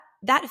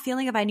that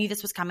feeling of I knew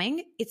this was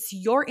coming, it's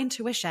your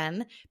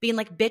intuition being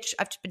like, bitch,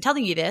 I've been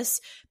telling you this,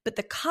 but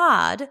the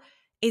card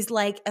is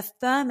like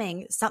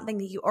affirming something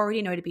that you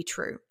already know to be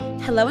true.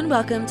 Hello and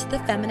welcome to the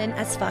Feminine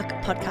as Fuck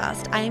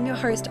podcast. I am your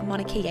host,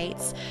 Monica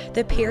Yates,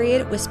 the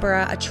period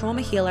whisperer, a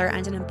trauma healer,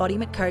 and an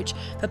embodiment coach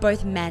for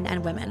both men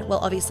and women. Well,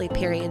 obviously,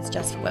 periods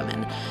just for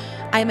women.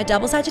 I am a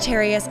double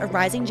Sagittarius, a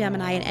rising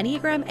Gemini, an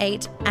Enneagram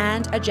 8,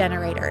 and a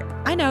generator.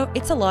 I know,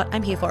 it's a lot.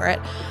 I'm here for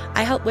it.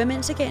 I help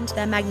women to get into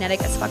their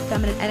magnetic as fuck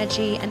feminine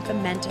energy and for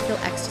men to feel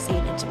ecstasy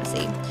and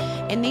intimacy.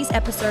 In these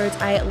episodes,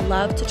 I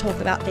love to talk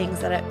about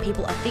things that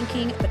people are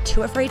thinking but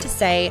too afraid to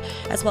say,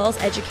 as well as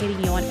educating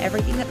you on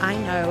everything that I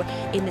know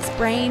in this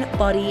brain,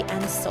 body,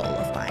 and soul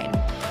of mine.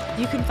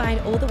 You can find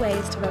all the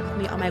ways to work with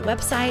me on my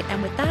website.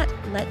 And with that,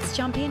 let's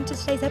jump into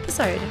today's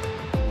episode.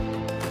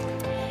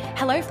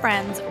 Hello,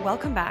 friends.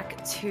 Welcome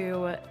back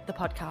to the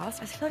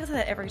podcast. I feel like I say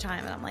that every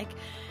time, and I'm like,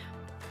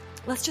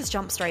 let's just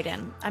jump straight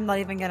in. I'm not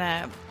even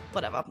gonna,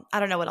 whatever. I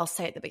don't know what I'll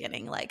say at the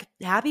beginning. Like,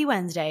 happy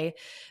Wednesday,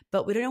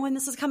 but we don't know when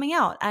this is coming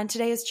out. And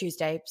today is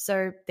Tuesday,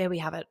 so there we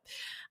have it.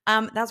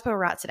 That's where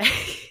we're at today.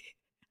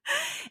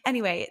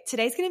 Anyway,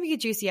 today's going to be a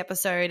juicy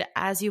episode,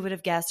 as you would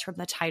have guessed from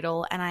the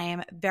title, and I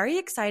am very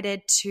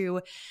excited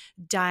to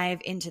dive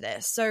into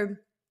this. So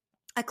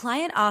a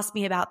client asked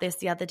me about this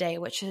the other day,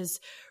 which is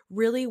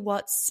really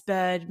what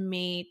spurred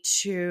me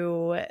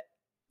to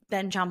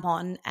then jump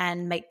on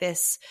and make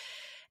this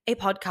a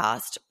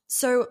podcast.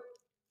 So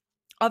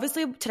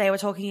obviously today we're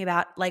talking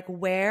about like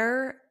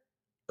where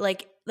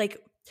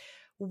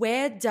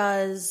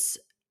does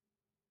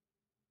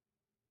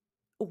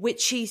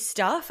witchy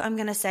stuff, I'm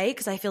going to say,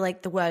 because I feel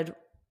like the word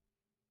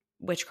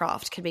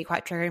witchcraft can be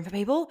quite triggering for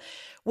people.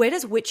 Where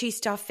does witchy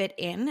stuff fit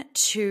in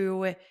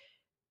to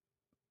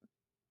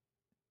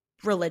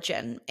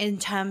religion in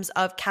terms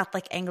of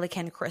Catholic,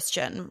 Anglican,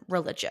 Christian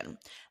religion?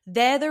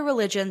 They're the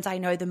religions I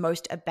know the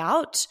most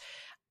about.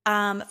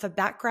 For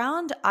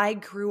background, I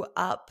grew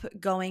up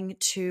going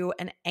to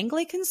an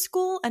Anglican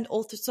school and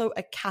also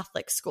a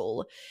Catholic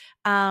school.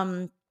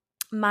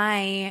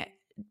 My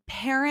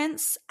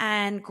parents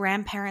and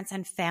grandparents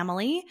and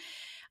family,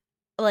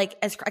 I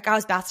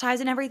was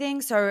baptized and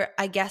everything, so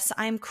I guess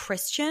I'm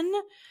Christian.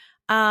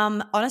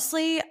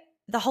 Honestly,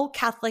 the whole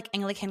Catholic,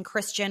 Anglican,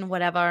 Christian,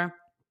 whatever,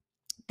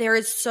 there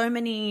is so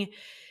many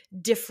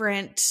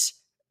different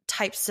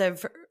types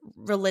of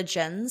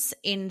religions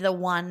in the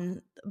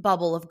one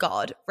bubble of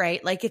God,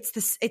 right? Like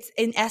it's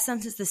in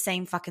essence, it's the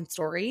same fucking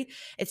story.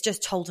 It's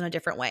just told in a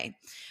different way.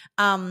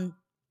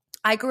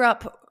 I grew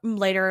up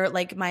later,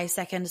 like my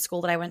second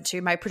school that I went to,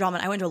 I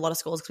went to a lot of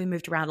schools because we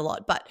moved around a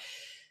lot, but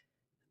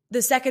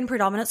the second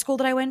predominant school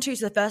that I went to,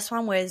 so the first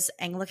one was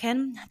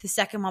Anglican, the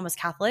second one was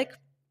Catholic,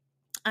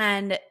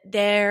 and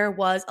there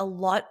was a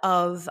lot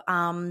of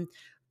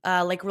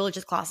like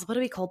religious classes. What do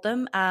we call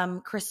them?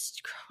 What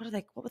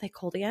were they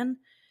called again?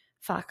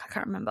 Fuck, I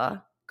can't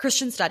remember.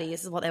 Christian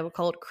studies is what they were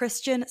called.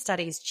 Christian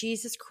studies.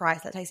 Jesus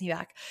Christ, that takes me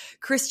back.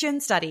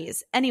 Christian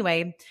studies.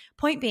 Anyway,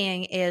 point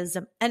being is,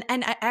 and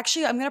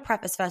actually I'm going to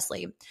preface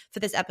firstly for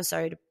this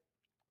episode,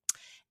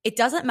 it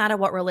doesn't matter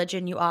what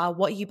religion you are,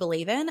 what you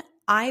believe in.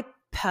 I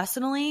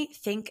personally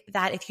think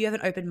that if you have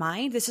an open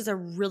mind, this is a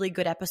really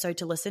good episode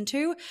to listen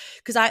to,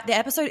 because the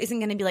episode isn't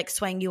going to be like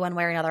swaying you one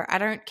way or another. I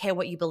don't care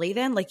what you believe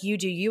in. Like, you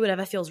do you,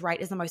 whatever feels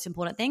right is the most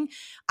important thing.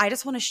 I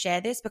just want to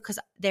share this because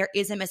there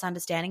is a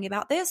misunderstanding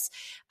about this,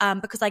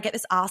 because I get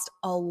this asked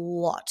a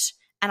lot.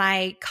 And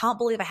I can't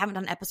believe I haven't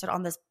done an episode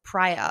on this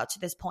prior to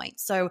this point.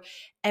 So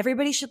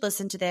everybody should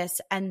listen to this,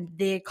 and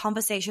the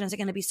conversation isn't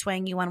going to be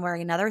swaying you one way or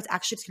another. It's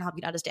actually just going to help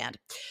you to understand.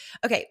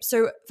 Okay,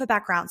 so for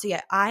background. So yeah,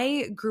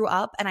 I grew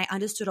up and I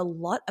understood a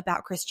lot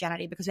about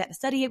Christianity because we had to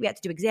study it, we had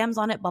to do exams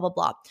on it, blah, blah,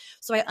 blah.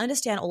 So I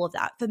understand all of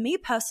that. For me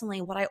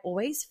personally, what I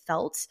always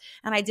felt,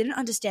 and I didn't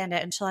understand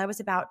it until I was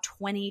about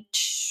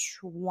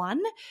 21,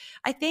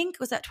 I think.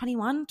 Was that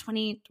 21? I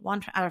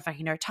don't know if I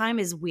know. Time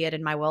is weird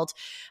in my world.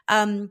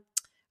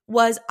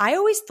 Was I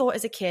always thought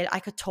as a kid I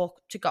could talk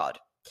to God.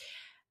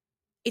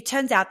 It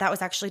turns out that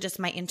was actually just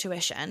my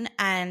intuition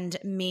and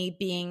me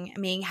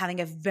having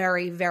a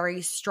very,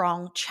 very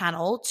strong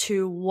channel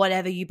to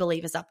whatever you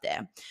believe is up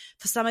there.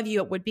 For some of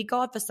you, it would be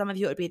God. For some of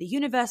you, it would be the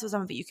universe. For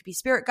some of you, it could be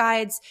spirit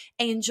guides,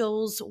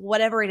 angels,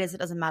 whatever it is, it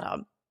doesn't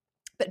matter.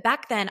 But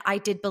back then, I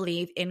did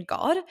believe in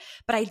God,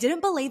 but I didn't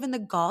believe in the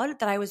God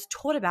that I was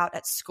taught about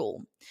at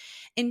school.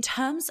 In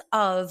terms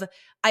of,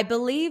 I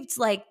believed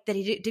like that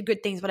he did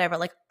good things, whatever.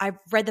 Like, I've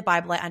read the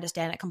Bible, I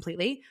understand it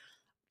completely.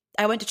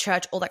 I went to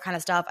church, all that kind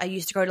of stuff. I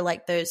used to go to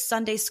like those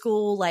Sunday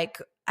school,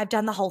 like I've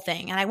done the whole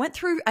thing. And I went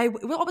through,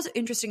 what was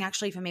interesting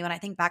actually for me when I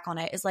think back on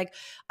it is like,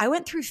 I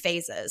went through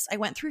phases.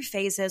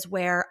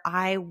 Where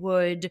I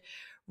would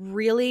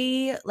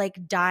really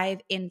like dive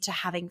into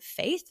having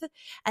faith,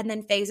 and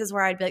then phases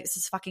where I'd be like, this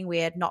is fucking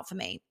weird, not for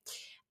me.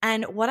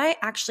 And what I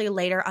actually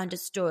later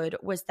understood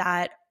was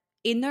that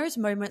in those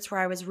moments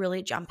where I was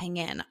really jumping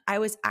in, I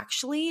was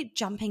actually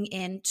jumping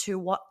into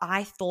what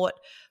I thought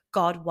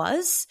God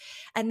was.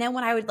 And then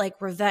when I would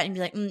like revert and be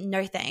like,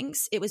 no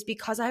thanks, it was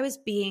because I was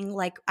being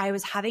like, I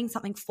was having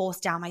something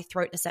forced down my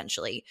throat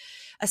essentially,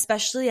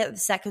 especially at the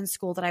second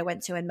school that I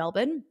went to in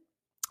Melbourne.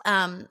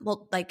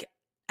 Well, like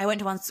I went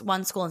to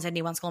one school in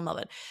Sydney, one school in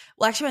Melbourne.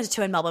 Well, actually I went to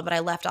two in Melbourne, but I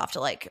left after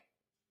like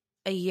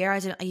a year I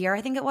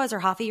think it was, or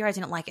half a year. I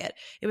didn't like it.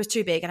 It was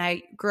too big and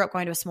I grew up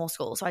going to a small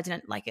school, so I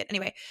didn't like it.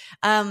 Anyway,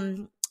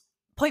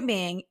 point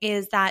being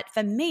is that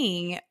for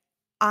me,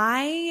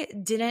 I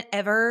didn't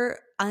ever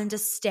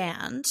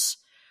understand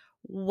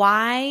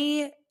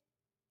why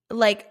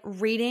like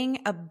reading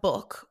a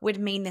book would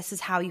mean this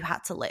is how you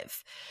had to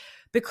live,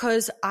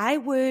 because I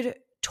would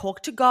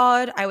talk to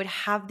God. I would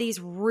have these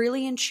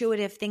really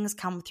intuitive things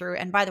come through.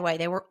 And by the way,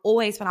 they were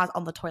always when I was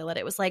on the toilet.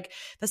 It was like,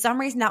 for some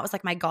reason, that was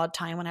like my God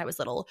time when I was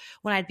little.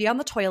 When I'd be on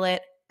the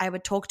toilet, I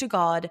would talk to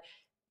God.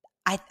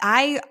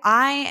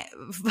 I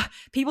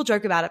people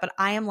joke about it, but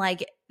I am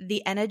like,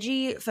 the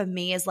energy for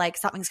me is like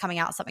something's coming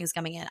out, something's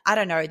coming in. I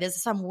don't know.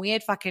 There's some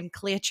weird fucking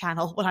clear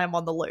channel when I'm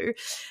on the loo.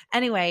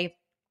 Anyway,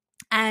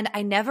 and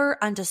I never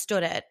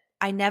understood it.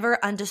 I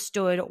never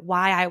understood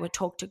why I would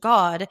talk to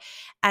God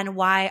and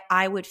why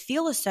I would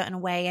feel a certain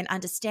way and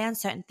understand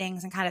certain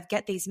things and kind of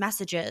get these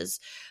messages.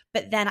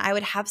 But then I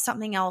would have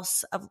something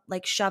else of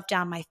like shoved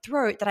down my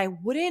throat that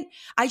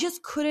I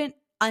just couldn't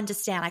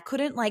understand. I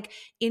couldn't like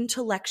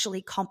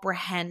intellectually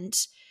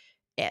comprehend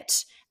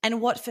it. And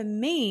what for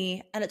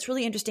me, and it's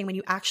really interesting when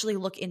you actually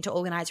look into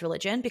organized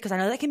religion, because I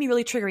know that can be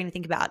really triggering to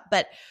think about,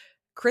 but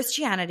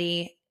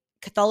Christianity,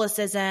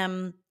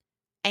 Catholicism,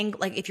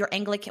 like if you're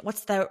Anglican,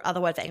 what's the other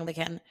word for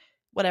Anglican?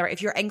 Whatever.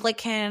 If you're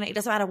Anglican, it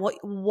doesn't matter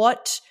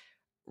what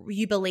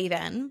you believe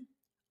in.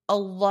 A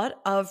lot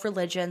of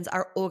religions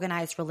are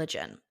organized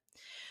religion.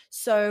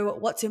 So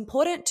what's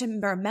important to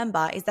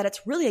remember is that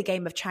it's really a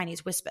game of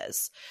Chinese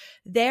whispers.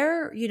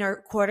 They're,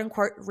 quote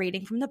unquote,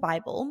 reading from the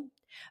Bible,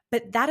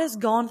 but that has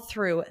gone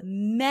through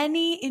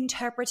many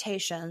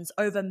interpretations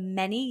over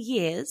many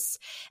years,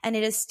 and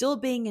it is still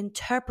being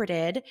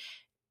interpreted.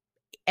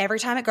 Every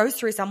time it goes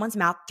through someone's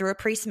mouth, through a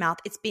priest's mouth,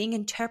 it's being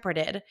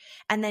interpreted.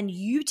 And then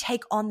you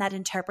take on that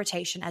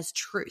interpretation as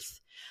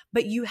truth,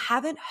 but you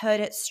haven't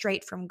heard it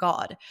straight from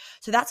God.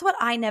 So that's what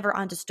I never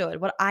understood,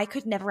 what I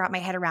could never wrap my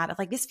head around. It's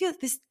like, this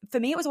for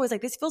me, it was always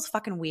like, this feels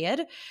fucking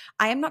weird.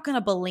 I am not going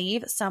to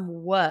believe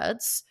some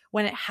words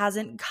when it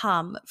hasn't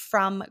come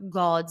from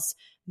God's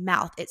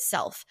mouth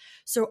itself.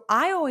 So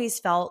I always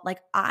felt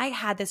like I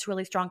had this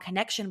really strong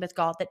connection with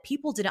God that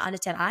people didn't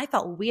understand. And I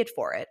felt weird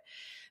for it,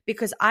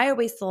 because I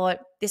always thought,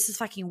 this is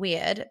fucking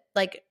weird.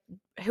 Like,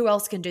 who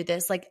else can do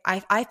this? Like,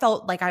 I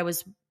felt like I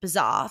was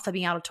bizarre for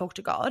being able to talk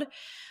to God.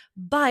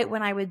 But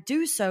when I would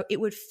do so, it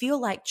would feel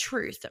like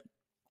truth.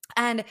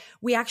 And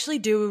we actually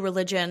do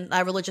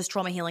religious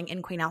trauma healing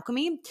in Queen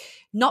Alchemy,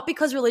 not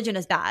because religion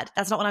is bad.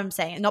 That's not what I'm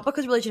saying. Not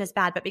because religion is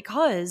bad, but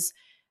because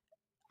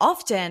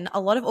often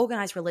a lot of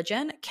organized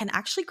religion can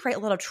actually create a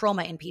lot of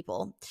trauma in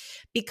people,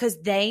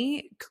 because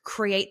they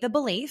create the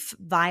belief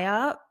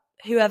via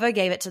whoever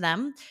gave it to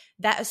them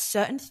that a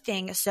certain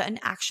thing, a certain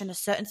action, a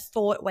certain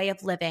thought, way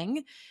of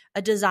living,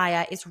 a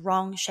desire is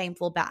wrong,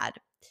 shameful, bad.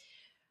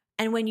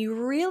 And when you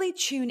really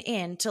tune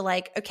in to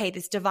like, okay,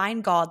 this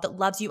divine God that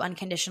loves you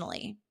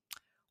unconditionally,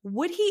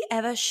 would he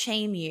ever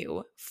shame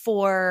you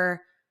for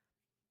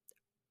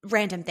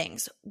random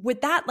things?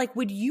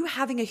 Would you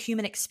having a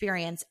human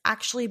experience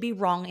actually be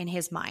wrong in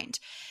his mind?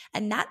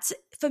 And that's,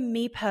 for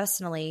me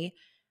personally,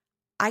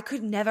 I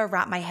could never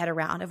wrap my head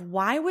around of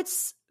why would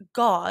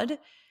God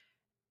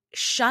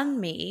shun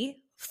me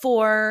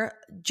for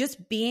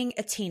just being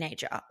a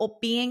teenager or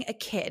being a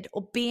kid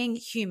or being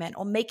human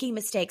or making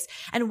mistakes.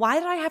 And why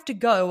did I have to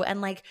go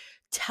and like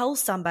tell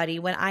somebody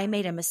when I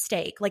made a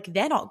mistake? Like,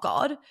 they're not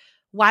God.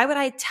 Why would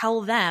I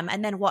tell them?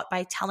 And then what,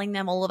 by telling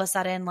them all of a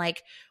sudden,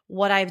 like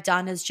what I've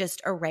done is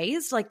just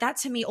erased? Like, that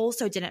to me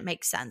also didn't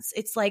make sense.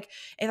 It's like,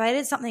 if I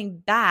did something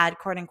bad,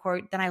 quote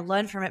unquote, then I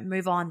learn from it,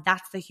 move on.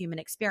 That's the human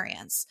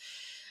experience.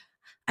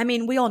 I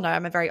mean, we all know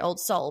I'm a very old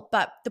soul,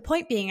 but the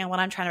point being, and what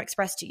I'm trying to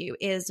express to you,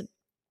 is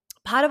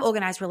part of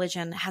organized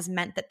religion has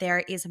meant that there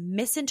is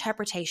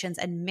misinterpretations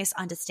and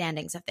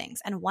misunderstandings of things,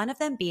 and one of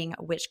them being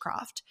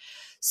witchcraft.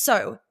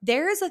 So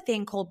there is a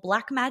thing called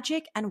black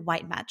magic and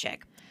white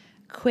magic.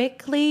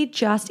 Quickly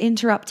just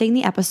interrupting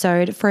the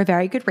episode for a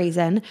very good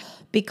reason,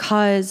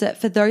 because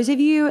for those of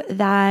you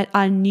that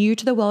are new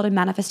to the world of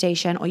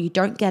manifestation, or you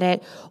don't get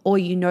it, or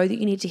you know that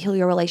you need to heal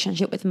your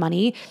relationship with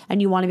money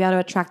and you want to be able to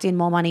attract in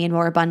more money and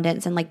more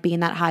abundance and like be in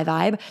that high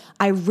vibe,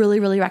 I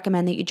really, really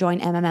recommend that you join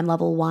MMM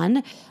Level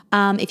 1.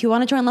 If you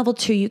want to join Level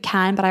 2, you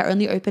can, but I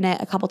only open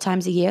it a couple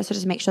times a year. So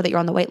just make sure that you're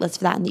on the wait list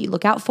for that and that you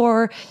look out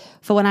for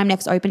when I'm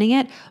next opening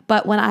it.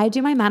 But when I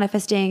do my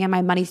manifesting and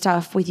my money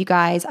stuff with you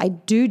guys, I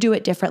do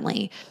it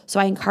differently. So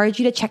I encourage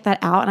you to check that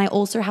out. And I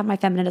also have my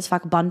Feminine as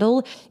Fuck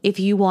bundle. If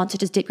you want to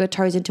just dip your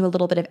toes into a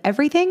little bit of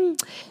everything,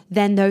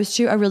 then those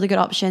two are really good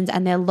options,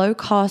 and they're low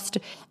cost,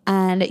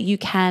 and you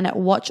can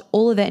watch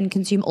all of it and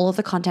consume all of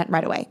the content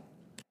right away.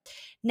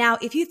 Now,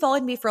 if you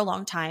followed me for a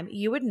long time,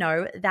 you would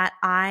know that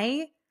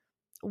I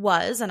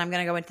was, and I'm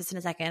going to go into this in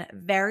a second,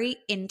 very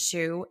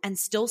into and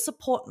still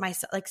support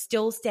myself, like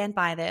still stand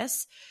by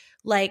this,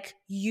 like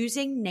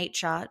using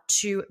nature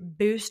to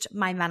boost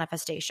my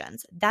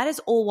manifestations. That is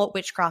all what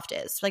witchcraft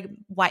is, like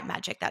white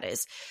magic, that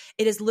is.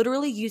 It is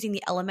literally using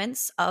the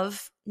elements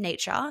of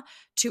nature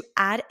to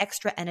add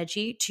extra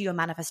energy to your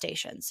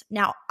manifestations.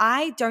 Now,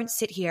 I don't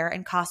sit here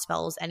and cast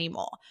spells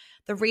anymore.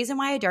 The reason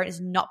why I don't is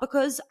not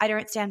because I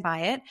don't stand by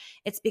it.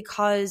 It's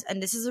because,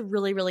 and this is a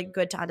really, really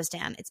good to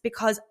understand, it's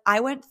because I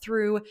went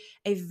through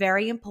a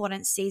very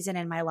important season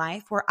in my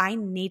life where I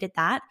needed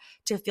that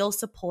to feel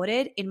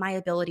supported in my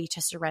ability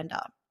to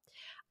surrender.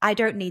 I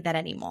don't need that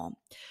anymore.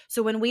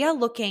 So when we are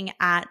looking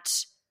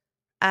at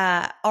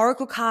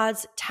oracle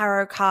cards,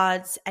 tarot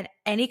cards, and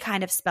any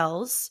kind of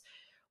spells,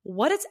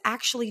 what it's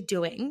actually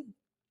doing,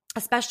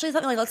 especially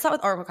something like, let's start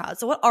with oracle cards.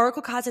 So what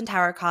oracle cards and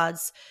tarot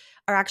cards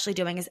are actually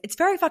doing is it's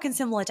very fucking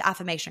similar to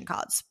affirmation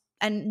cards.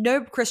 And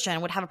no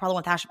Christian would have a problem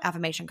with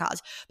affirmation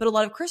cards. But a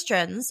lot of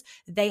Christians,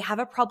 they have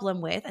a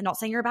problem with, and not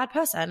saying you're a bad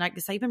person, like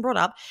this, you've been brought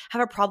up,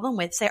 have a problem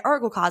with, say,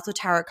 oracle cards or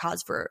tarot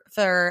cards,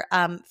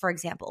 for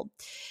example.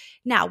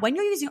 Now, when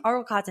you're using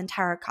oracle cards and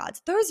tarot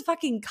cards, those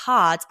fucking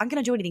cards aren't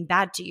going to do anything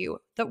bad to you.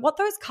 What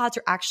those cards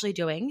are actually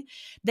doing,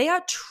 they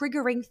are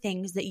triggering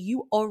things that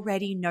you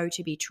already know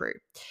to be true.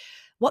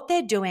 What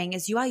they're doing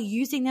is you are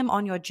using them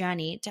on your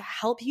journey to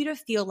help you to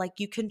feel like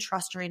you can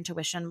trust your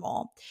intuition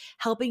more,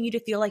 helping you to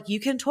feel like you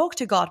can talk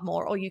to God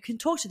more or you can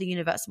talk to the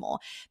universe more.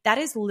 That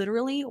is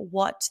literally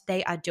what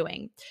they are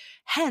doing.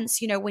 Hence,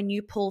 when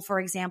you pull, for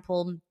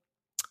example,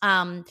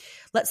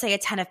 let's say a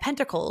 10 of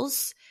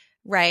Pentacles,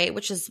 right,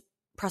 which is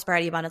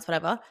prosperity, abundance,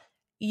 whatever,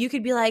 you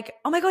could be like,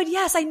 oh my God,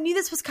 yes, I knew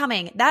this was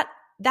coming. That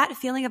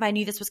feeling of I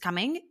knew this was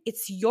coming,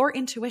 it's your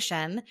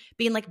intuition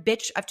being like,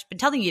 bitch, I've been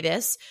telling you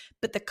this,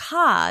 but the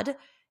card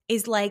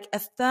is like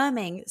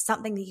affirming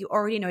something that you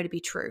already know to be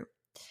true.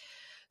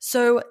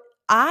 So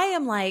I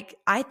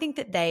think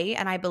that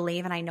and I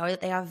believe and I know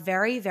that they are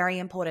very, very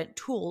important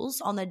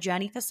tools on the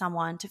journey for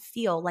someone to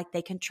feel like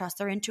they can trust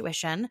their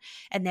intuition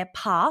and their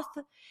path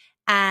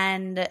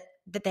and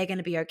that they're going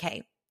to be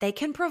okay. They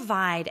can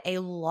provide a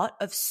lot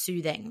of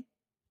soothing.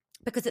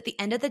 Because at the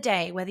end of the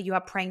day, whether you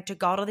are praying to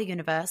God or the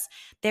universe,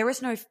 there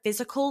is no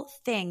physical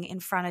thing in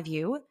front of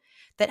you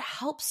that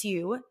helps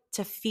you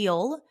to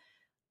feel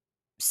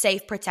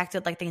safe,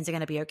 protected, like things are going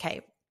to be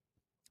okay.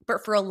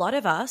 But for a lot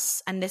of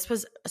us, and this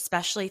was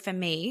especially for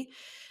me,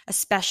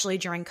 especially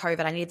during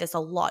COVID, I needed this a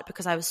lot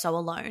because I was so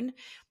alone.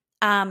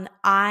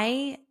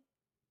 I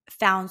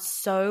found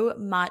so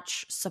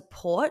much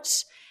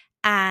support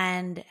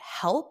and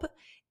help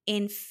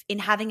in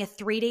having a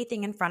 3D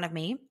thing in front of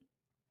me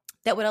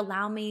that would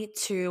allow me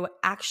to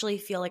actually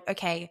feel like,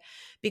 okay,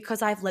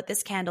 because I've lit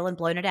this candle and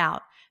blown it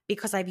out,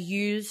 because I've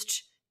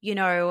used,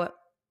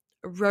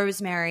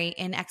 rosemary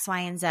in X, Y,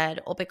 and Z,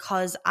 or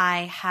because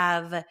I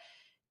have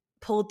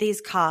pulled these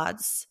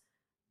cards,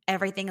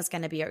 everything is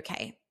going to be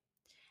okay.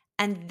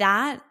 And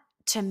that,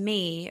 to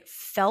me,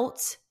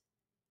 felt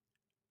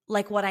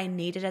like what I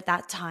needed at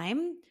that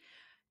time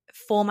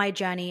for my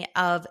journey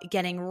of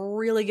getting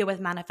really good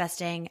with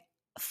manifesting,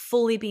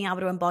 fully being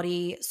able to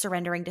embody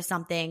surrendering to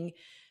something,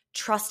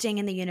 trusting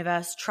in the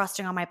universe,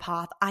 trusting on my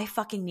path. I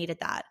fucking needed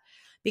that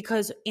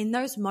because in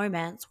those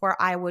moments where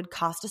I would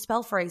cast a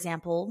spell, for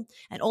example,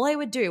 and all I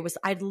would do was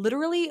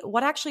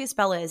what actually a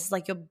spell is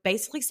like you're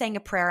basically saying a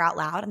prayer out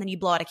loud and then you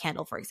blow out a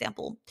candle, for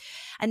example,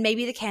 and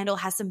maybe the candle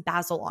has some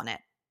basil on it.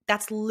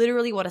 That's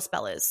literally what a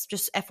spell is.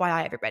 Just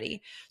FYI,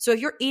 everybody. So if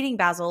you're eating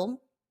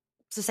basil,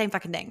 it's the same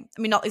fucking thing.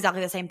 I mean, not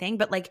exactly the same thing,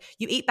 but like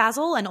you eat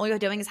basil and all you're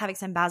doing is having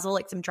some basil,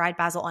 like some dried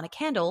basil on a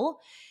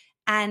candle.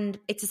 And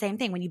it's the same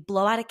thing. When you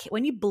blow out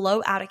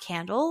a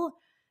candle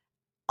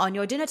on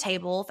your dinner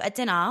table at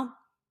dinner,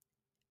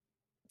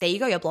 there you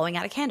go. You're blowing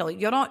out a candle.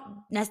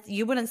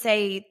 You wouldn't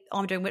say, oh,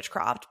 I'm doing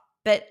witchcraft.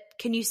 But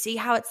can you see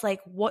how it's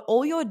like what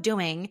all you're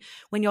doing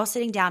when you're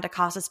sitting down to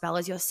cast a spell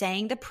is you're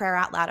saying the prayer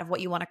out loud of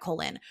what you want to call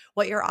in,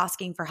 what you're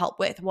asking for help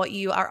with, what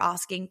you are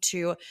asking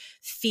to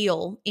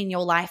feel in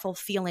your life or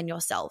feel in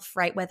yourself,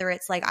 right? Whether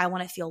it's like, I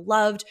want to feel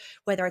loved,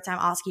 whether it's I'm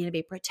asking to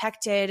be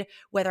protected,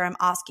 whether I'm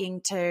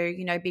asking to,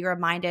 be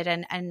reminded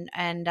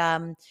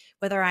and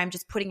whether I'm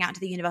just putting out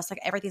to the universe,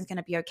 like everything's going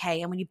to be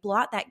okay. And when you blow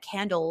out that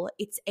candle,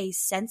 it's a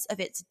sense of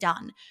it's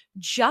done.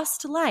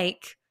 Just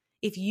like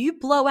if you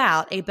blow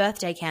out a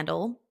birthday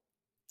candle,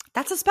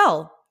 that's a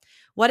spell.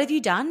 What have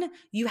you done?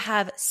 You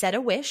have said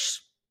a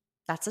wish.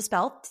 That's a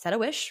spell, set a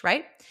wish,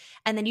 right?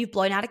 And then you've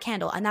blown out a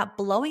candle. And that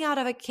blowing out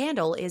of a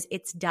candle is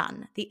it's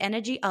done. The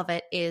energy of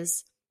it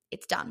is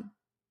it's done.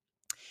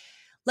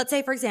 Let's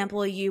say, for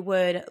example, you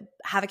would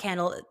have a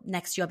candle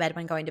next to your bed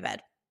when going to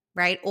bed,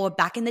 right? Or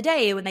back in the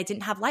day when they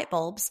didn't have light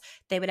bulbs,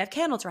 they would have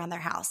candles around their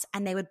house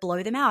and they would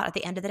blow them out at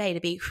the end of the day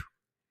to be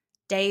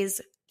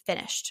day's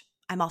finished.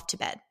 I'm off to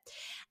bed.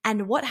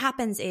 And what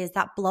happens is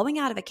that blowing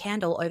out of a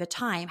candle over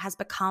time has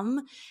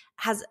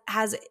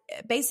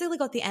basically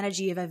got the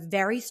energy of a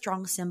very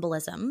strong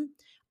symbolism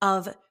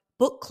of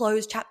book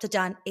closed, chapter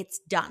done, it's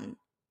done.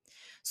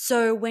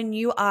 So when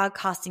you are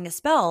casting a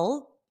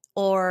spell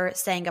or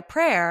saying a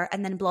prayer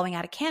and then blowing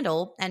out a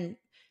candle. And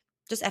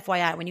just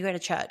FYI, when you go to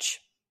church,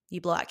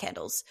 you blow out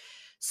candles.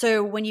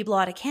 So when you blow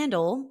out a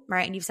candle,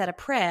 right, and you've said a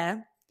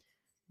prayer,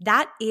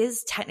 that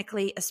is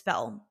technically a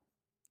spell,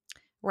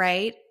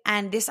 right?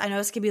 And this, I know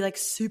this can be like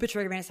super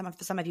triggering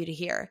for some of you to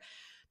hear.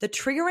 The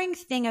triggering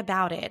thing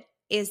about it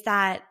is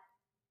that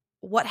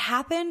what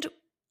happened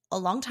a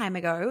long time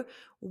ago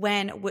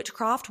when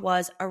witchcraft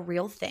was a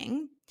real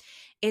thing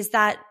is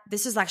that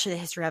this is actually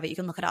the history of it. You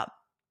can look it up.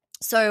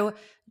 So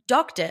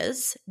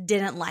doctors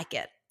didn't like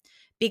it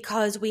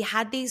because we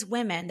had these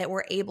women that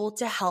were able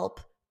to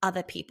help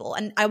other people.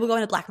 And I will go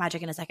into black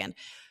magic in a second.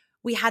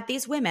 We had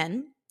these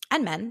women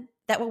and men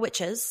that were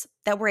witches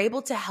that were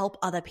able to help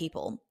other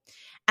people.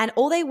 And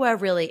all they were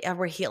really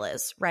were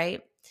healers,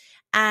 right?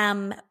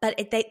 But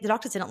the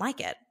doctors didn't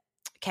like it,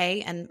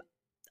 okay? And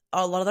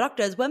a lot of the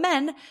doctors were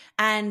men,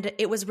 and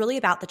it was really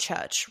about the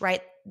church,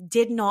 right?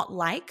 Did not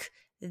like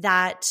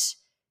that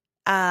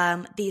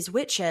these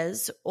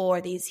witches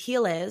or these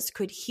healers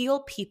could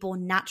heal people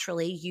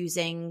naturally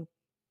using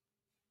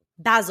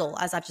basil,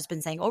 as I've just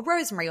been saying, or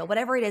rosemary, or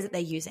whatever it is that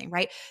they're using,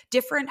 right?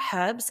 Different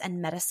herbs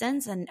and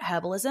medicines and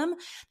herbalism.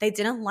 They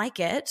didn't like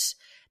it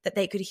that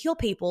they could heal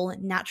people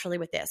naturally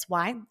with this.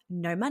 Why?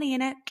 No money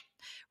in it,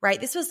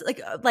 right? This was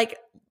like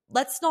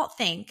let's not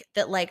think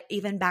that like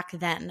even back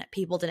then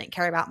people didn't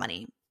care about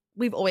money.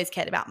 We've always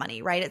cared about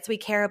money, right? We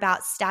care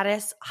about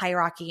status,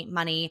 hierarchy,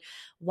 money.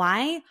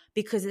 Why?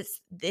 Because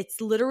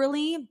it's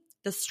literally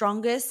the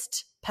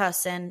strongest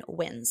person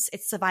wins.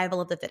 It's survival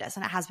of the fittest,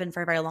 and it has been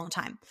for a very long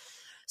time.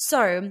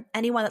 So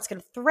anyone that's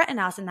going to threaten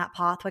us in that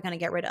path, we're going to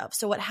get rid of.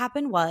 So what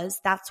happened was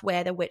that's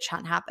where the witch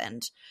hunt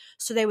happened.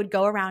 So they would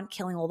go around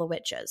killing all the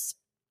witches.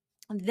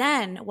 And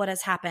then what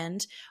has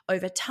happened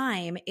over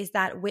time is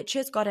that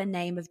witches got a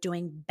name of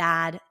doing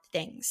bad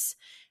things.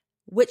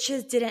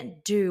 Witches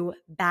didn't do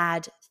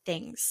bad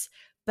things.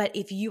 But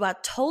if you are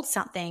told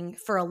something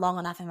for a long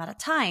enough amount of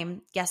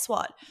time, guess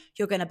what?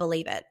 You're going to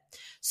believe it.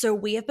 So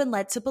we have been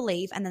led to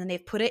believe, and then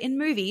they've put it in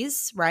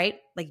movies, right?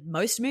 Like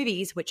most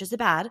movies, witches are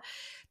bad.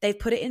 They've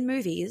put it in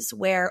movies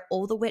where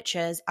all the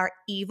witches are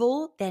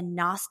evil, they're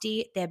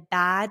nasty, they're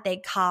bad, they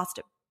cast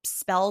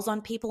spells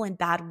on people in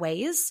bad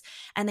ways,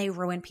 and they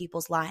ruin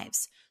people's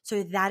lives.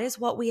 So that is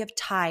what we have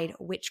tied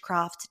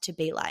witchcraft to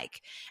be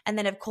like. And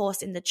then, of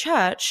course, in the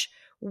church,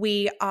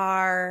 we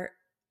are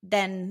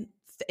then –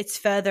 it's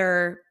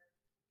further,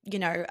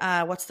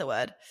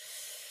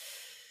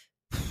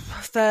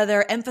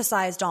 further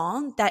emphasized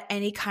on that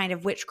any kind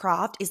of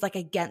witchcraft is like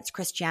against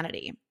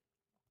Christianity.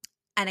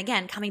 And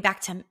again, coming back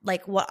to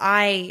like what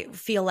I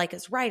feel like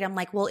is right, I'm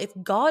like, well, if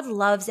God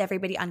loves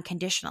everybody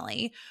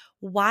unconditionally,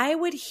 why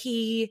would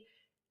he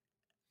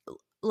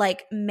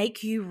like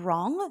make you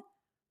wrong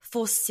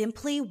for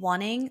simply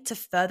wanting to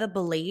further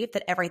believe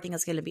that everything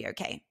is going to be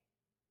okay?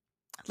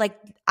 Like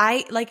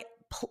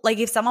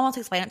if someone wants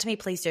to explain it to me,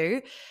 please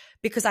do,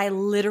 because I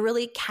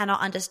literally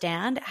cannot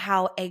understand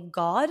how a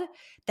God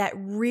that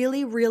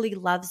really, really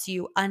loves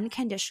you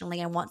unconditionally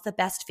and wants the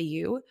best for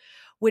you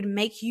would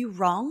make you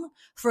wrong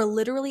for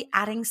literally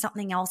adding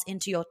something else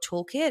into your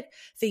toolkit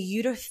for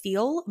you to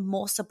feel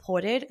more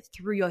supported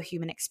through your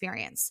human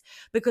experience.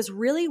 Because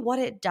really what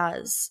it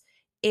does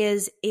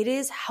is it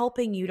is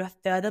helping you to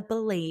further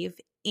believe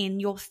in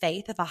your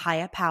faith of a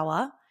higher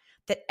power,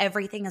 that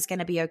everything is going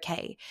to be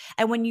okay.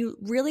 And when you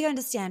really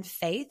understand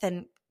faith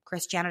and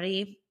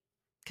Christianity,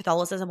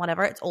 Catholicism,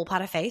 whatever, it's all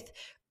part of faith.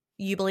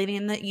 You believing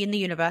in the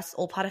universe,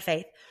 all part of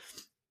faith.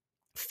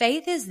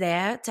 Faith is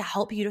there to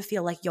help you to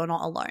feel like you're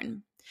not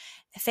alone.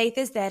 Faith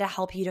is there to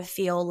help you to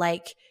feel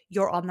like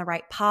you're on the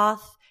right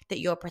path, that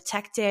you're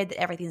protected,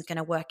 that everything's going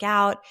to work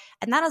out.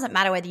 And that doesn't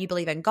matter whether you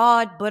believe in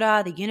God,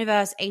 Buddha, the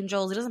universe,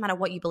 angels. It doesn't matter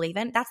what you believe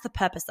in. That's the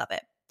purpose of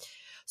it.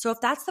 So if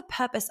that's the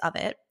purpose of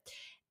it,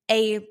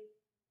 a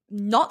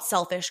not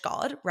selfish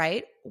God,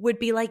 right, would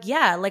be like,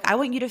 yeah, like I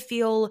want you to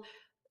feel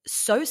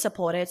so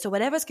supported. So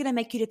whatever's going to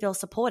make you to feel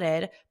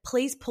supported,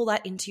 please pull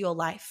that into your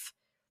life.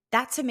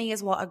 That to me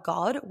is what a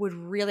God would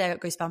really, I got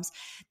goosebumps.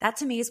 That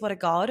to me is what a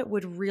God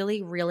would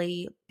really,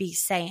 really be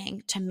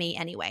saying to me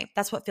anyway.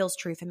 That's what feels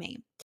true for me.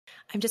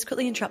 I'm just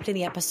quickly interrupting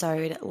the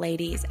episode,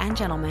 ladies and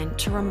gentlemen,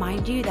 to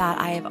remind you that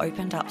I have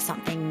opened up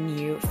something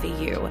new for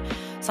you.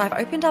 So I've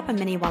opened up a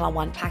mini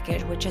one-on-one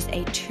package, which is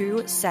a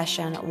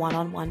 2-session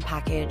one-on-one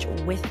package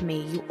with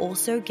me. You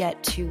also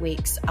get 2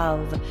 weeks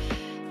of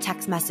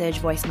text message,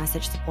 voice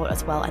message support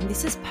as well. And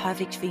this is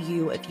perfect for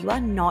you if you are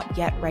not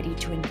yet ready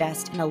to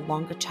invest in a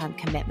longer term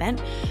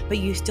commitment, but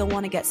you still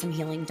want to get some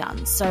healing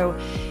done. So,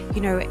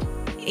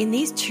 in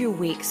these 2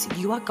 weeks,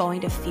 you are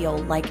going to feel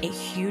like a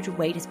huge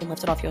weight has been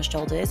lifted off your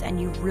shoulders,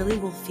 and you really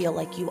will feel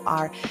like you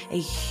are a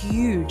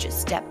huge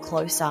step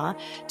closer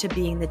to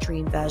being the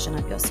dream version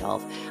of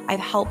yourself. I've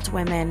helped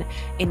women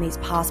in these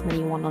past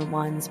mini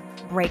one-on-ones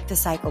break the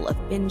cycle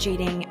of binge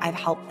eating. I've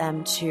helped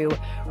them to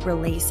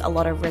release a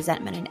lot of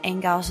resentment and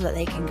anger so that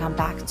they can come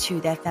back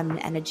to their feminine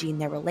energy in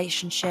their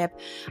relationship.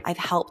 I've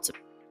helped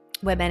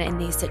women in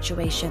these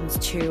situations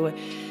to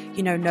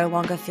no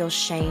longer feel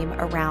shame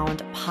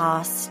around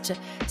past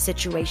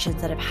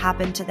situations that have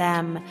happened to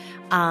them,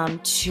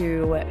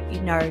 to,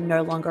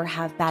 no longer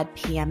have bad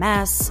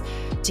PMS,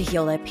 to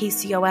heal their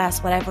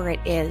PCOS, whatever it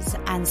is.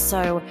 And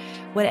so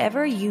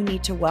whatever you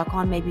need to work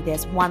on, maybe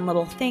there's one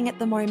little thing at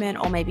the moment,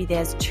 or maybe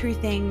there's two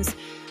things,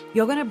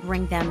 you're going to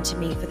bring them to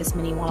me for this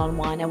mini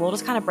one-on-one, and we'll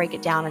just kind of break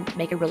it down and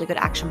make a really good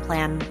action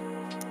plan,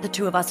 the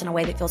two of us, in a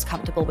way that feels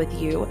comfortable with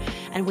you.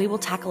 And we will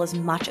tackle as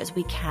much as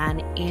we can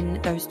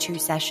in those 2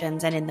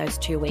 sessions and in those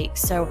 2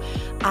 weeks. So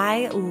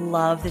I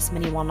love this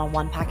mini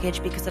one-on-one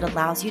package because it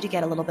allows you to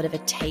get a little bit of a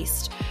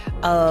taste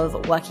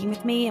of working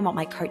with me and what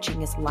my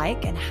coaching is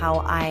like and how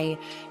I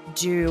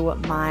do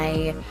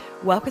my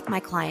work with my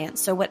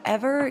clients. So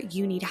whatever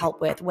you need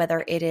help with,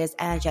 whether it is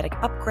energetic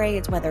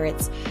upgrades, whether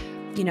it's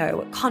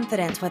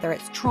confidence, whether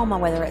it's trauma,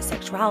 whether it's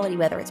sexuality,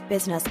 whether it's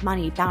business,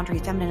 money,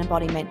 boundaries, feminine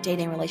embodiment,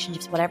 dating,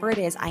 relationships, whatever it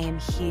is, I am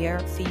here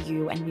for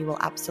you and we will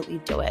absolutely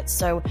do it.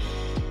 So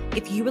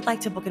if you would like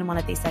to book in one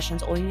of these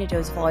sessions, all you need to do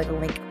is follow the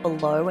link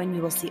below and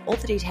you will see all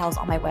the details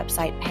on my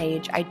website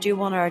page. I do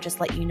want to just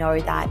let you know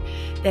that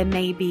there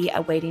may be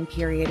a waiting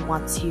period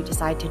once you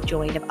decide to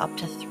join of up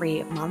to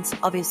 3 months.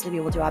 Obviously, we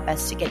will do our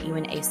best to get you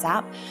in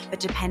ASAP, but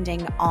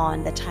depending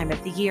on the time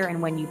of the year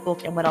and when you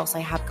book and what else I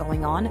have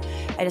going on,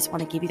 I just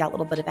want to give you that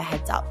little bit of a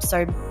heads up.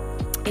 So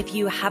if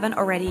you haven't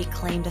already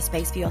claimed a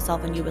space for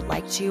yourself and you would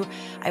like to,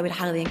 I would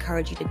highly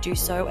encourage you to do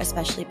so,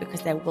 especially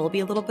because there will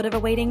be a little bit of a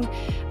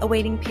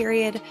waiting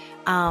period.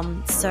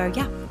 So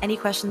yeah, any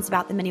questions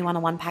about the mini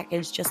one-on-one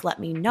package, just let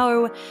me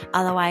know.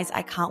 Otherwise,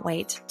 I can't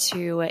wait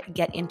to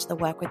get into the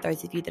work with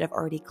those of you that have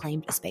already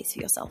claimed a space for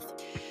yourself.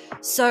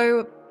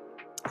 So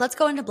let's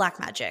go into black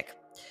magic.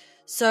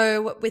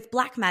 So with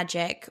black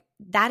magic,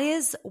 that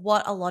is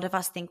what a lot of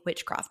us think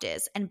witchcraft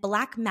is. And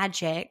black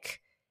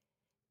magic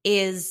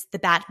is the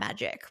bad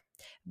magic.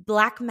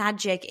 Black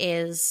magic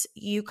is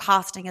you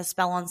casting a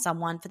spell on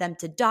someone for them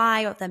to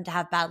die or for them to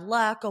have bad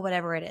luck or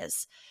whatever it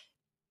is.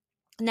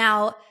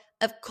 Now,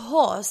 of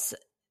course,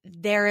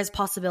 there is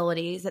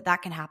possibilities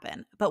that can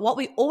happen. But what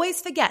we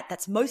always forget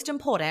that's most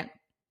important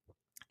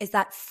is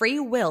that free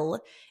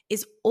will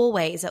is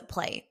always at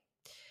play.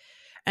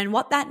 And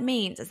what that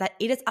means is that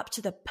it is up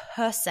to the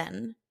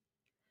person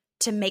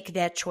to make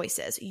their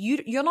choices.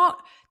 They're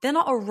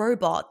not a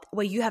robot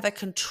where you have a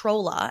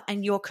controller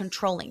and you're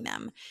controlling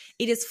them.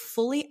 It is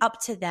fully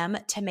up to them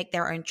to make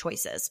their own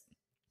choices.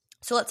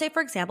 So let's say,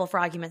 for example, for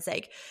argument's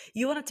sake,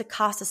 you wanted to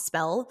cast a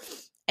spell,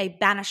 a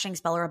banishing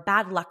spell or a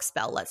bad luck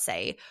spell, let's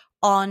say,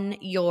 on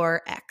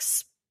your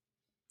ex.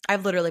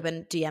 I've literally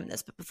been DM'd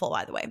this before,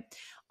 by the way.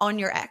 On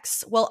your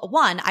ex. Well,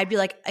 one, I'd be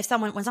like, when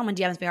someone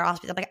DMs me or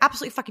asks me, I'm like,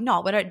 absolutely fucking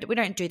not. We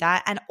don't do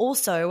that. And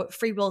also,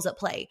 free will's at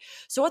play.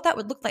 So what that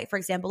would look like, for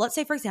example, let's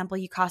say, for example,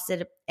 you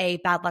casted a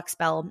bad luck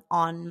spell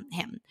on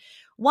him.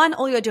 One,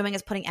 all you're doing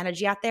is putting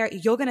energy out there.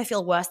 You're going to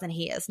feel worse than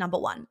he is, number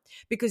one,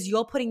 because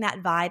you're putting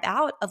that vibe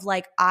out of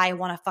like, I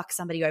want to fuck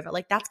somebody over.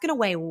 Like that's going to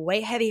weigh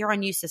way heavier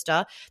on you,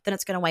 sister, than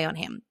it's going to weigh on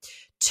him.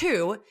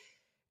 Two,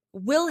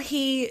 will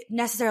he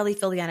necessarily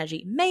feel the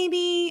energy?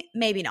 Maybe,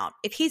 maybe not.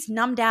 If he's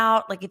numbed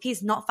out, like if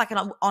he's not fucking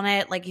on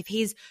it, like if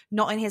he's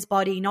not in his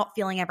body, not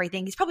feeling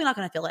everything, he's probably not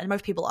going to feel it. And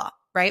most people are,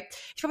 right?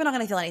 He's probably not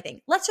going to feel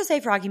anything. Let's just say,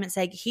 for argument's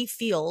sake, he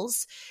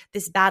feels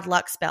this bad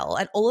luck spell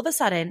and all of a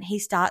sudden he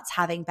starts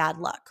having bad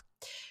luck.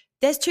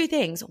 There's two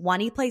things.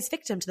 One, he plays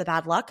victim to the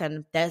bad luck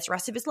and there's the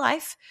rest of his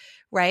life,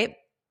 right?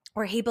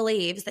 Where he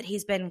believes that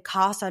he's been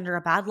cast under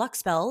a bad luck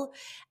spell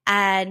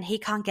and he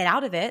can't get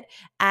out of it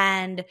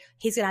and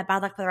he's going to have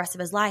bad luck for the rest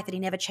of his life and he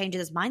never changes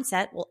his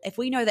mindset. Well, if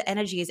we know that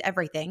energy is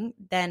everything,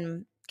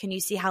 then can you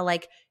see how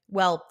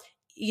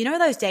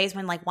those days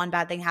when like one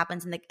bad thing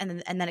happens and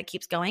then it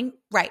keeps going?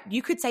 Right.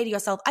 You could say to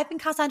yourself, I've been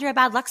cast under a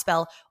bad luck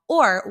spell,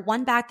 or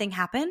one bad thing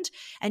happened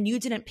and you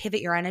didn't pivot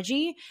your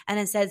energy and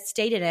instead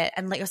stayed in it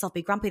and let yourself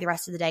be grumpy the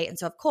rest of the day. And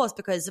so of course,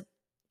 because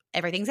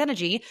everything's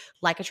energy,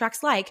 like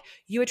attracts like,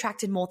 you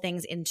attracted more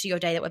things into your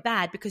day that were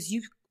bad because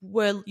your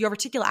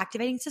reticular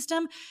activating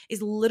system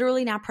is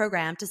literally now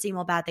programmed to see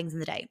more bad things in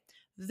the day.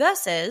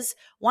 Versus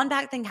one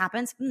bad thing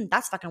happens,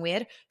 that's fucking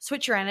weird.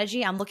 Switch your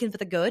energy, I'm looking for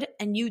the good,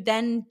 and you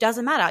then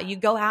doesn't matter. You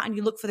go out and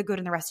you look for the good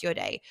in the rest of your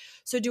day.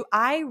 So do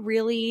I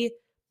really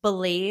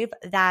believe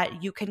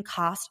that you can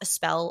cast a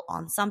spell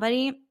on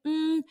somebody?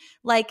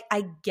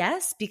 I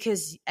guess,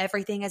 because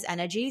everything is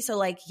energy.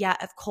 So yeah,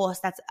 of course,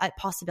 that's a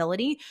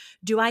possibility.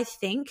 Do I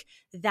think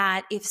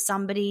that if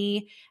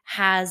somebody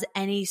has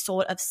any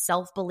sort of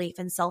self-belief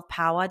and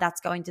self-power,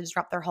 that's going to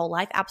disrupt their whole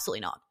life? Absolutely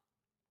not.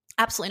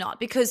 Absolutely not.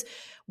 Because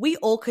we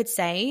all could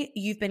say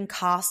you've been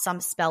cast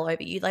some spell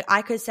over you. Like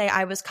I could say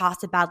I was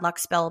cast a bad luck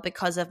spell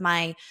because of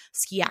my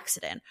ski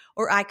accident.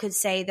 Or I could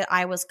say that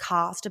I was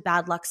cast a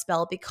bad luck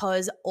spell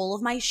because all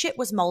of my shit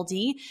was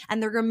moldy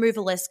and the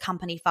removalist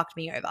company fucked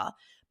me over.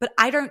 But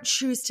I don't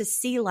choose to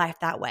see life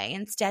that way.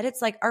 Instead,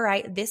 it's like, all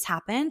right, this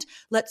happened.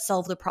 Let's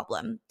solve the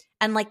problem.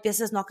 And this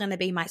is not going to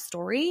be my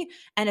story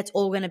and it's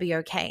all going to be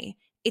okay.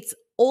 It's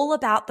all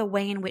about the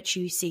way in which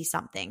you see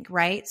something,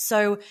 right?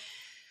 So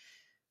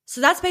So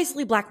that's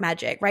basically black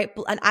magic, right?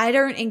 And I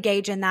don't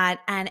engage in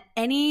that. And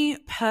any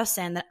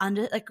person that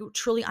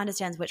truly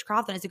understands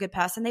witchcraft and is a good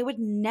person, they would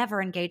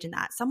never engage in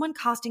that. Someone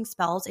casting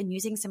spells and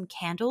using some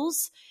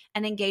candles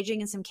and engaging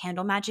in some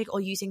candle magic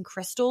or using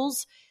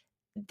crystals,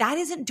 that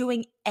isn't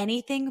doing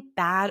anything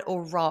bad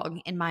or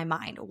wrong in my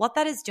mind. What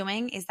that is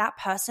doing is that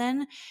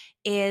person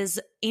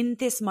is in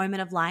this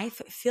moment of life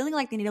feeling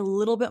like they need a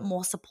little bit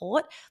more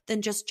support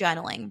than just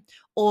journaling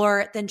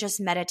or than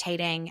just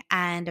meditating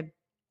and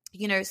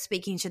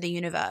speaking to the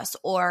universe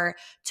or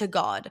to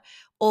God,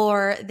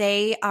 or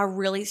they are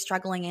really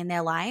struggling in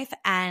their life.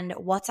 And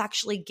what's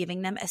actually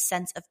giving them a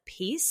sense of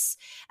peace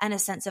and a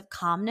sense of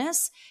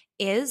calmness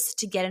is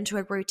to get into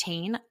a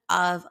routine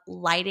of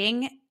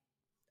lighting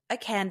a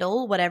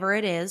candle, whatever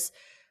it is,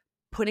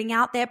 putting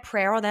out their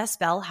prayer or their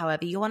spell,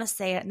 however you want to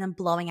say it, and then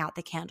blowing out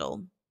the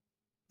candle.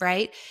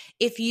 Right?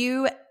 If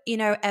you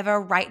ever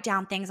write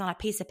down things on a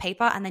piece of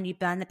paper and then you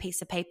burn the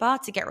piece of paper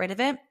to get rid of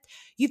it,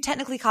 you've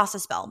technically cast a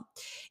spell.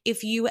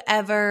 If you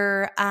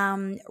ever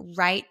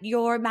write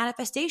your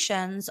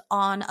manifestations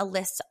on a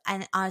list,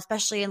 and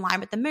especially in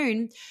line with the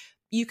moon,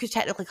 you could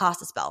technically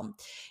cast a spell.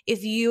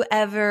 If you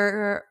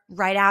ever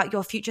write out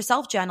your future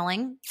self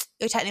journaling,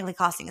 you're technically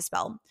casting a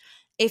spell.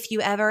 If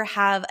you ever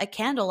have a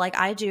candle like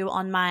I do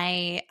on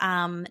my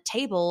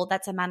table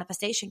that's a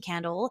manifestation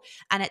candle,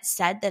 and it's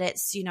said that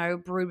it's,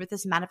 brewed with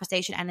this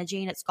manifestation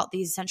energy and it's got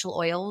these essential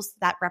oils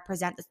that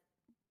represent this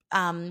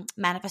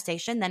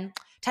manifestation, then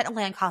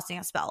technically I'm casting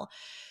a spell.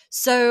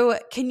 So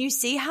can you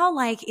see how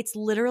it's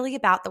literally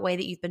about the way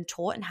that you've been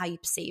taught and how you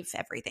perceive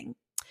everything?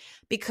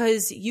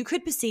 Because you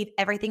could perceive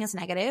everything as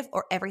negative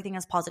or everything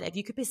as positive.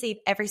 You could perceive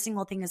every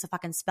single thing as a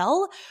fucking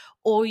spell,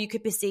 or you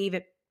could perceive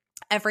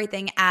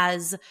everything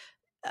as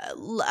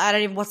I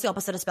don't even, what's the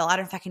opposite of spell? I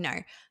don't fucking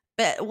know.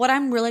 But what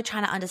I'm really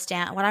trying to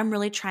understand, what I'm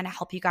really trying to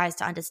help you guys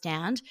to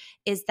understand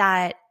is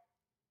that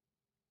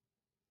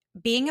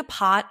being a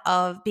part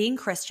of being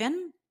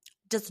Christian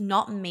does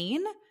not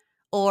mean,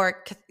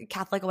 or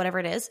Catholic or whatever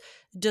it is,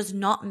 does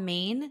not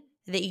mean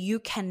that you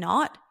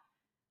cannot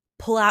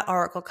pull out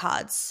oracle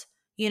cards,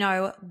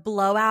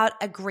 blow out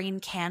a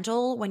green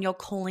candle when you're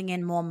calling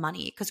in more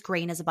money because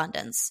green is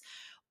abundance,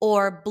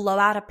 or blow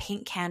out a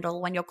pink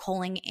candle when you're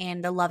calling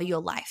in the love of your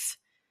life.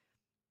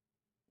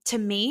 To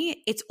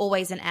me, it's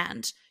always an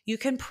and. You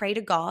can pray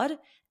to God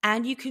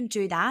and you can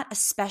do that,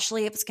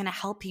 especially if it's going to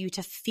help you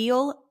to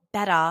feel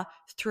better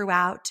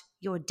throughout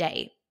your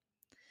day,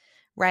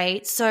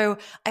 right? So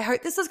I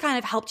hope this has kind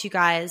of helped you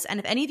guys. And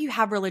if any of you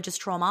have religious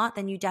trauma,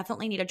 then you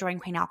definitely need to join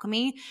Queen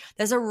Alchemy.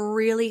 There's a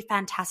really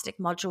fantastic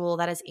module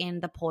that is in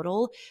the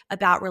portal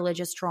about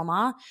religious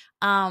trauma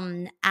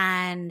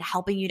and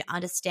helping you to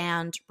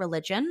understand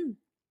religion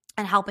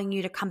and helping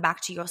you to come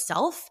back to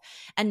yourself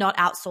and not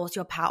outsource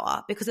your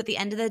power. Because at the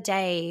end of the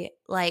day,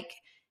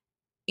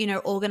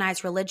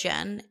 organized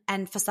religion,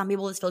 and for some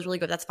people this feels really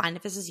good, that's fine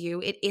if this is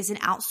you, it is an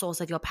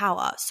outsource of your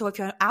power. So if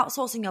you're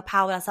outsourcing your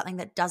power to something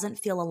that doesn't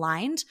feel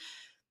aligned,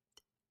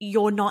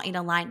 you're not in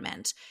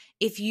alignment.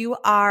 If you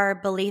are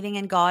believing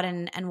in God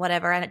and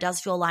whatever, and it does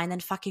feel aligned,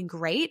 then fucking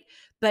great.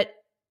 But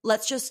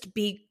let's just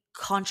be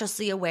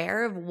consciously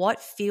aware of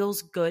what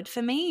feels good for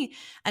me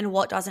and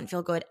what doesn't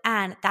feel good.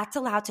 And that's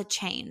allowed to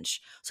change.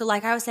 So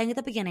like I was saying at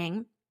the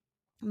beginning,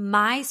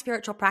 my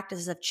spiritual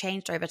practices have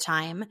changed over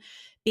time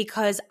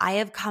because I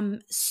have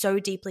come so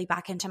deeply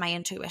back into my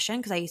intuition,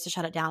 because I used to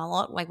shut it down a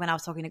lot. Like when I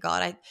was talking to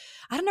God,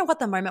 I don't know what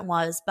the moment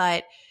was,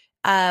 but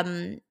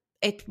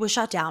it was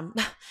shut down.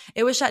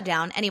 It was shut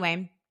down.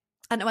 Anyway,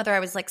 I don't know whether I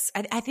was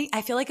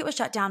I feel like it was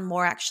shut down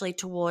more actually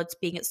towards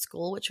being at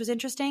school, which was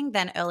interesting,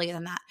 than earlier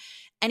than that.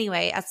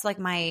 Anyway, that's like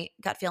my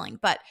gut feeling.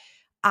 But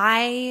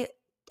I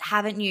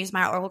haven't used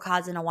my oracle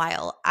cards in a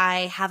while.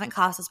 I haven't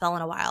cast a spell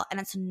in a while. And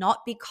it's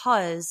not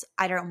because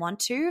I don't want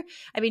to.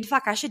 I mean,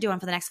 fuck, I should do one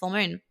for the next full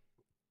moon.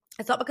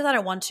 It's not because I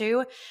don't want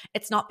to.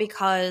 It's not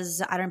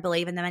because I don't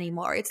believe in them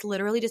anymore. It's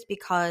literally just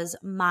because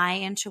my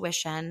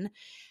intuition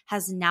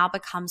has now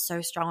become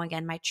so strong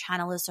again. My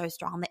channel is so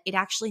strong that it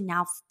actually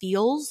now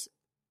feels,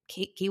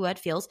 keyword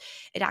feels,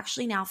 it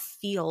actually now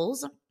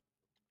feels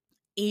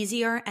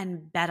easier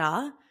and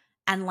better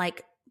and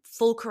like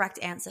full correct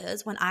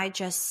answers when I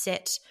just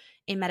sit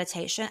in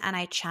meditation and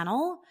I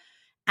channel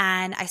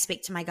and I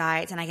speak to my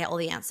guides and I get all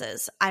the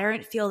answers. I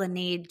don't feel the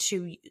need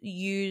to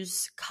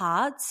use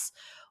cards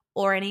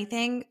or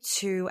anything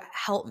to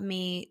help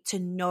me to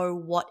know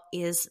what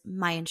is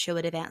my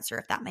intuitive answer,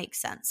 if that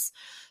makes sense.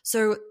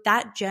 So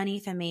that journey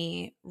for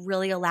me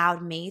really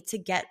allowed me to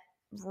get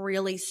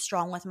really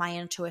strong with my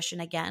intuition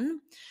again.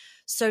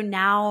 So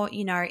now,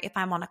 if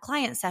I'm on a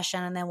client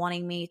session and they're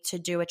wanting me to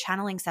do a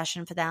channeling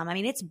session for them, I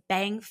mean, it's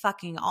bang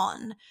fucking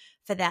on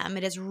for them.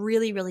 It is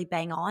really, really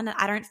bang on. And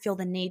I don't feel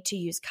the need to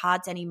use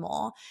cards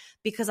anymore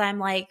because I'm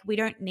like, we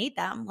don't need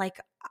them. Like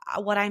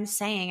what I'm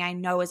saying, I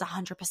know is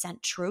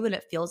 100% true and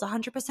it feels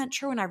 100%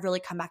 true. And I've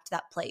really come back to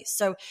that place.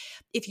 So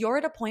if you're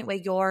at a point where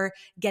you're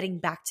getting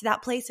back to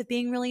that place of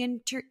being really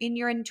in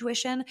your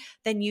intuition,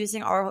 then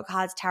using oracle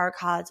cards, tarot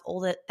cards,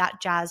 all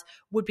that jazz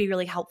would be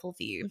really helpful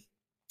for you.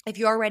 if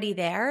you're already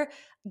there,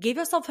 give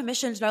yourself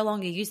permission to no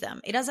longer use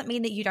them. It doesn't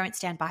mean that you don't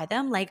stand by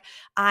them. Like,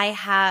 I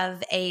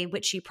have a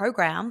witchy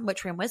program,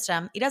 Witchery and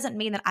Wisdom. It doesn't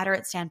mean that I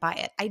don't stand by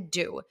it. I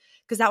do,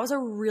 because that was a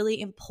really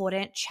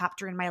important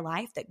chapter in my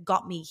life that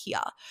got me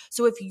here.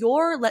 So if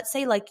you're, let's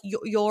say, like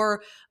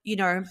you're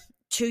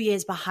 2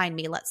 years behind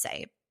me, let's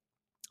say,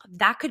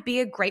 that could be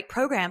a great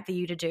program for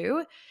you to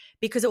do,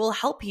 because it will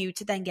help you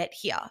to then get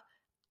here.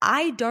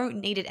 I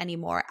don't need it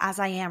anymore as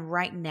I am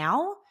right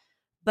now,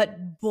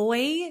 but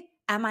boy,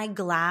 am I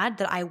glad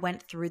that I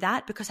went through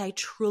that, because I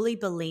truly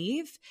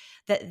believe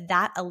that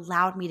that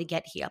allowed me to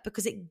get here,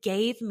 because it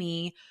gave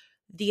me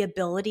the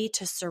ability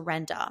to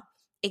surrender.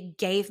 It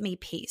gave me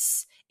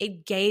peace.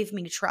 It gave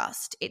me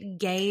trust. It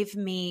gave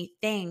me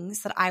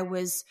things that I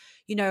was,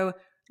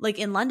 like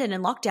in London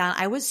in lockdown,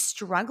 I was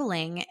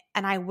struggling,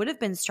 and I would have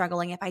been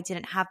struggling if I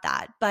didn't have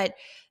that. But,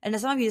 and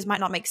some of you, this might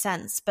not make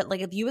sense, but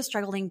like if you were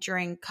struggling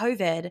during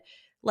COVID,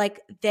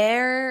 like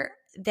there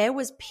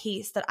was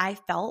peace that I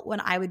felt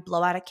when I would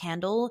blow out a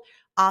candle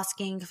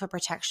asking for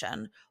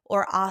protection,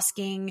 or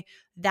asking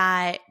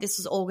that this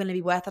was all going to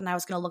be worth it, and I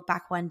was going to look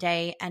back one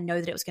day and know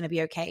that it was going to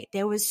be okay.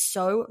 There was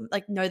so,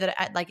 like, know that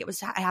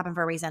it happened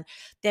for a reason.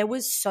 There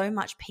was so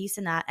much peace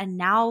in that. And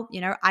now,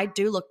 I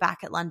do look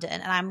back at London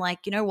and I'm like,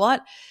 you know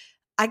what?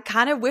 I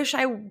kind of wish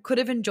I could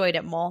have enjoyed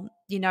it more,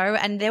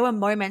 and there were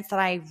moments that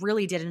I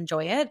really did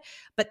enjoy it,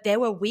 but there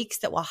were weeks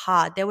that were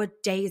hard. There were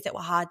days that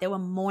were hard. There were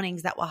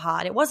mornings that were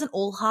hard. It wasn't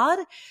all hard,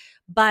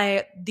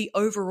 but the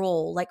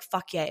overall, like,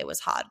 fuck yeah, it was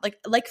hard.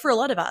 Like for a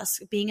lot of us,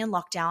 being in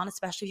lockdown,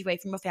 especially away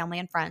from your family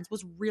and friends,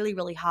 was really,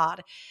 really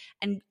hard.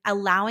 And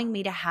allowing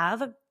me to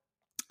have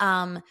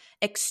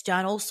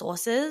external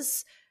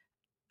sources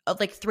of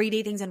like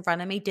 3D things in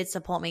front of me did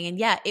support me. And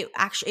yeah, it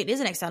is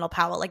an external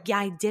power. Like, yeah,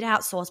 I did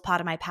outsource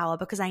part of my power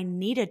because I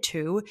needed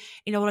to,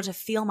 in order to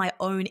feel my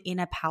own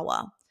inner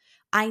power.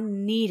 I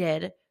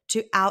needed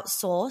to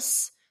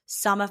outsource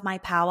some of my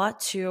power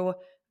to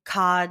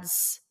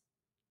cards,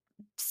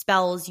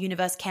 spells,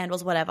 universe,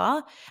 candles,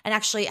 whatever. And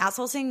actually I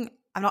wasn't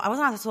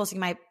outsourcing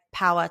my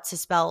power to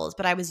spells,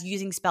 but I was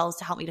using spells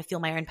to help me to feel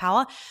my own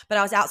power. But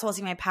I was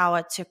outsourcing my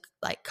power to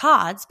like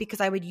cards,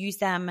 because I would use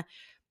them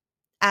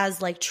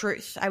as like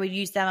truth. I would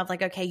use them of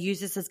like, okay,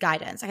 use this as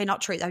guidance. Okay, not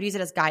truth. I would use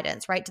it as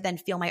guidance, right? To then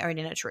feel my own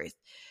inner truth.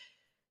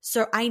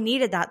 So I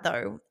needed that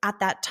though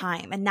at that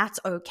time, and that's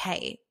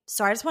okay.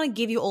 So I just want to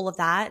give you all of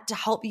that to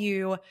help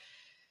you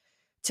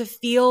to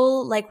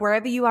feel like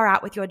wherever you are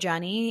at with your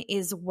journey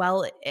is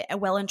well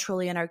and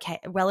truly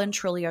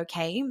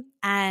okay,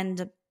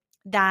 and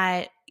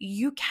that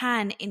you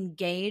can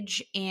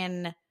engage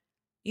in,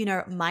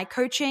 my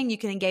coaching, you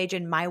can engage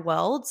in my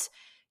worlds.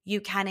 You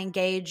can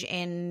engage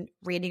in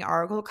reading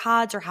oracle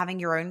cards or having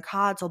your own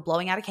cards or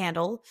blowing out a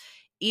candle,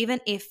 even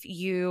if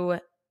you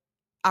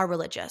are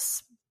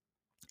religious.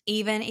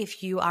 Even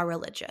if you are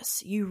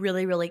religious, you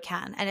really, really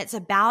can. And it's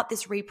about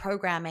this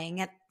reprogramming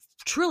and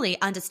truly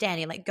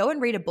understanding. Like, go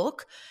and read a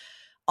book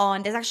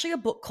there's actually a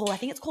book called, I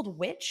think it's called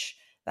Witch,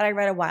 that I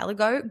read a while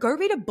ago. Go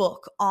read a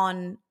book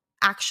on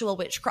actual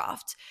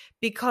witchcraft,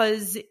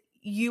 because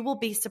you will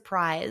be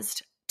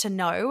surprised to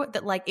know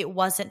that like it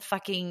wasn't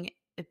fucking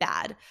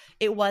bad.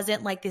 It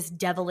wasn't like this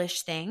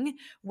devilish thing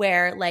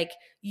where like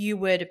you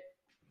would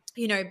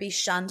be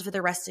shunned for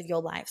the rest of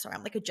your life. Sorry,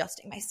 I'm like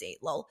adjusting my seat,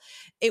 lol.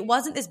 It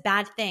wasn't this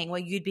bad thing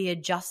where you'd be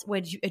adjusting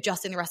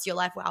the rest of your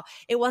life. Wow.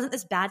 It wasn't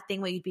this bad thing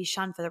where you'd be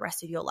shunned for the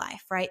rest of your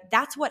life, right?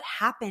 That's what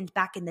happened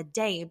back in the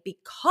day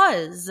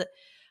because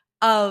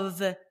of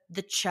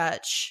the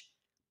church.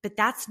 But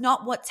that's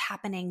not what's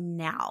happening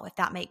now, if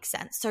that makes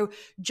sense. So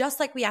just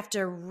like we have to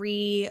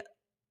reframe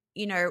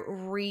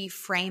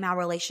our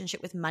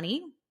relationship with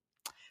money,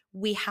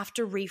 we have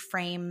to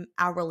reframe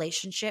our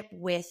relationship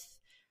with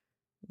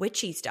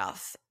witchy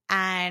stuff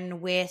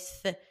and with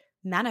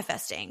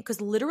manifesting,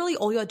 because literally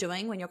all you're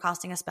doing when you're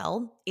casting a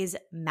spell is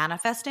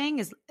manifesting.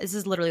 This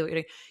is literally what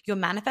you're doing. You're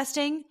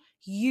manifesting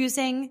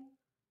using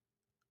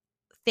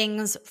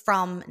things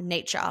from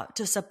nature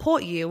to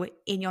support you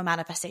in your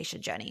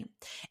manifestation journey.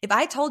 If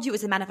I told you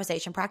it's a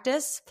manifestation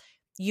practice,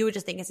 you would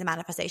just think it's a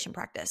manifestation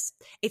practice.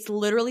 It's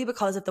literally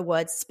because of the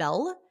word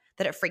spell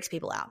that it freaks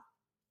people out.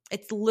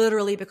 It's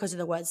literally because of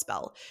the word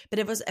spell. But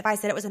if I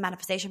said it was a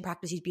manifestation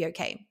practice, you'd be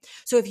okay.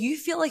 So if you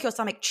feel like your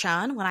stomach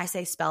churn when I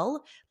say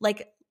spell,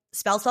 like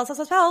spell,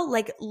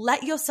 like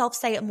let yourself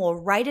say it more,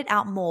 write it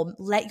out more,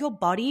 let your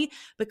body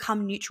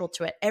become neutral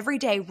to it. Every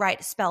day,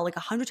 write spell like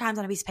 100 times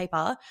on a piece of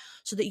paper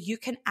so that you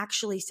can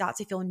actually start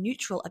to feel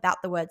neutral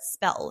about the word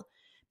spell.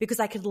 Because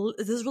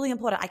this is really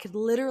important. I could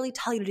literally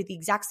tell you to do the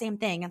exact same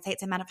thing and say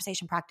it's a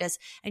manifestation practice,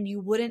 and you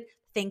wouldn't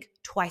think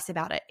twice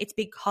about it. It's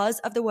because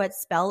of the word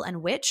spell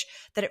and witch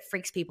that it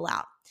freaks people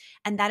out.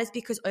 And that is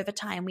because over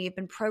time we have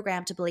been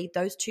programmed to believe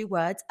those two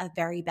words are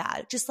very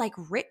bad. Just like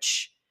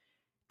rich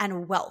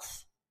and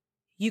wealth.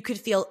 You could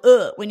feel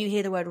when you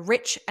hear the word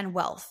rich and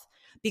wealth,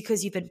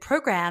 because you've been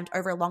programmed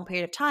over a long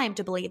period of time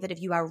to believe that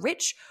if you are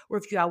rich or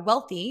if you are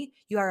wealthy,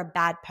 you are a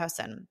bad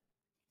person.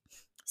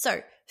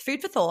 So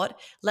food for thought.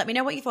 Let me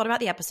know what you thought about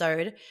the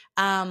episode.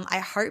 I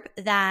hope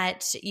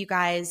that you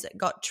guys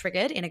got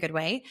triggered in a good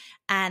way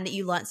and that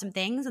you learned some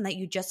things and that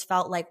you just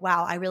felt like,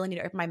 wow, I really need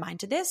to open my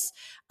mind to this.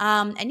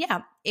 And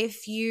yeah,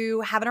 if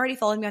you haven't already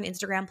followed me on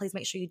Instagram, please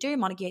make sure you do.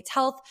 Monica Yates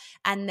Health.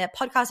 And the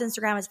podcast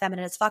Instagram is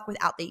Feminine as Fuck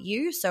without the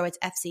U. So it's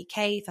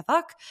FCK for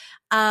fuck.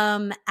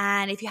 And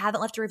if you haven't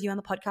left a review on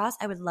the podcast,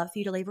 I would love for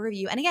you to leave a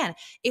review. And again,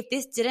 if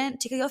this didn't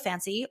tickle your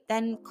fancy,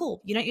 then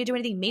cool. You don't need to do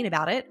anything mean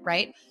about it,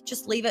 right?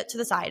 Just leave it to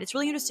the side. It's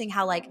really interesting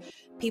how like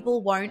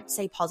people won't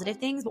say positive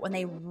things, but when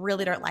they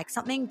really don't like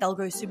something, they'll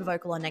go super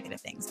vocal on negative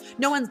things.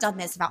 No one's done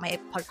this about my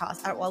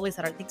podcast. Well, at least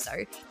I don't think so.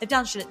 They've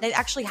done shit. They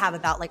actually have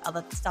about like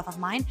other stuff of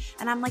mine.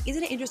 And I'm like,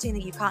 isn't it interesting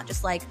that you can't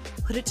just like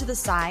put it to the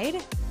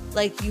side?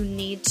 Like you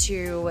need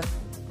to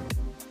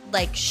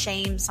like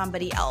shame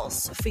somebody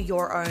else for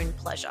your own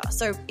pleasure.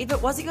 So if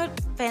it wasn't your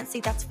fancy,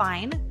 that's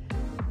fine.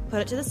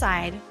 Put it to the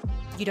side.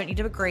 You don't need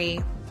to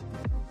agree.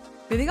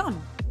 Moving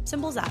on.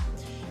 Simple as that.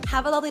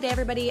 Have a lovely day,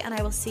 everybody, and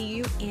I will see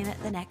you in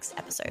the next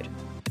episode.